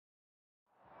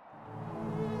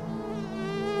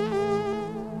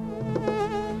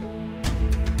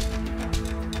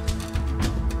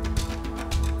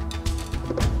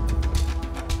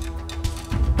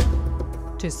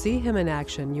To see him in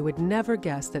action, you would never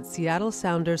guess that Seattle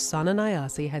Sounders Sanna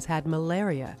Nyassi has had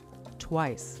malaria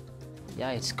twice.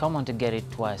 Yeah, it's common to get it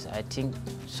twice. I think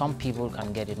some people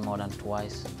can get it more than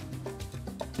twice.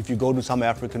 If you go to some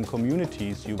African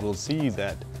communities, you will see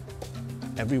that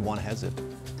everyone has it.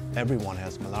 Everyone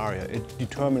has malaria. It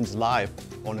determines life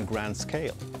on a grand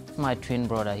scale. My twin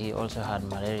brother, he also had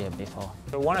malaria before.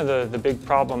 One of the big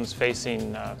problems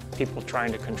facing people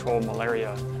trying to control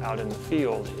malaria out in the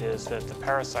field is that the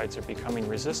parasites are becoming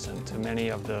resistant to many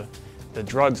of the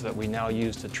drugs that we now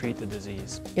use to treat the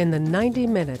disease. In the 90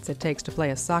 minutes it takes to play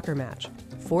a soccer match,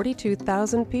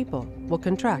 42,000 people will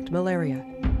contract malaria.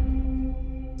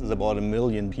 About 1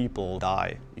 million people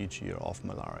die each year of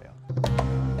malaria.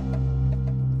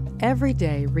 Every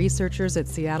day, researchers at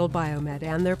Seattle BioMed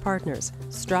and their partners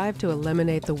strive to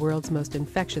eliminate the world's most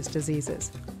infectious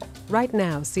diseases. Right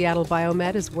now, Seattle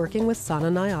BioMed is working with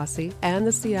Sanna Nyassi and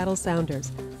the Seattle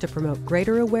Sounders to promote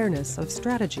greater awareness of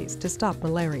strategies to stop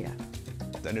malaria.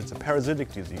 And it's a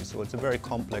parasitic disease, so it's a very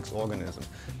complex organism.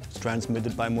 It's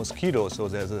transmitted by mosquitoes, so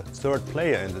there's a third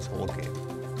player in this whole game.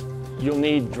 You'll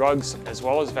need drugs as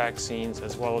well as vaccines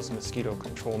as well as mosquito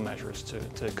control measures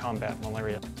to combat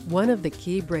malaria. One of the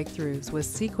key breakthroughs was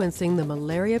sequencing the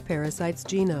malaria parasite's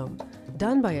genome,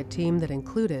 done by a team that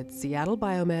included Seattle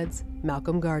BioMed's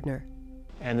Malcolm Gardner.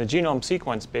 And the genome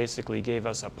sequence basically gave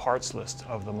us a parts list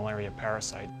of the malaria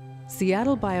parasite.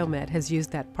 Seattle BioMed has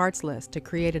used that parts list to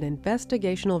create an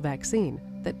investigational vaccine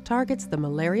that targets the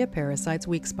malaria parasite's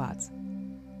weak spots.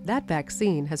 That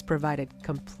vaccine has provided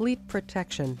complete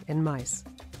protection in mice.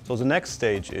 So the next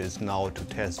stage is now to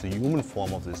test the human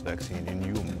form of this vaccine in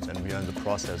humans, and we are in the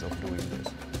process of doing this.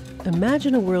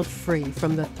 Imagine a world free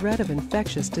from the threat of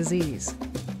infectious disease.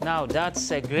 Now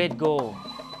that's a great goal.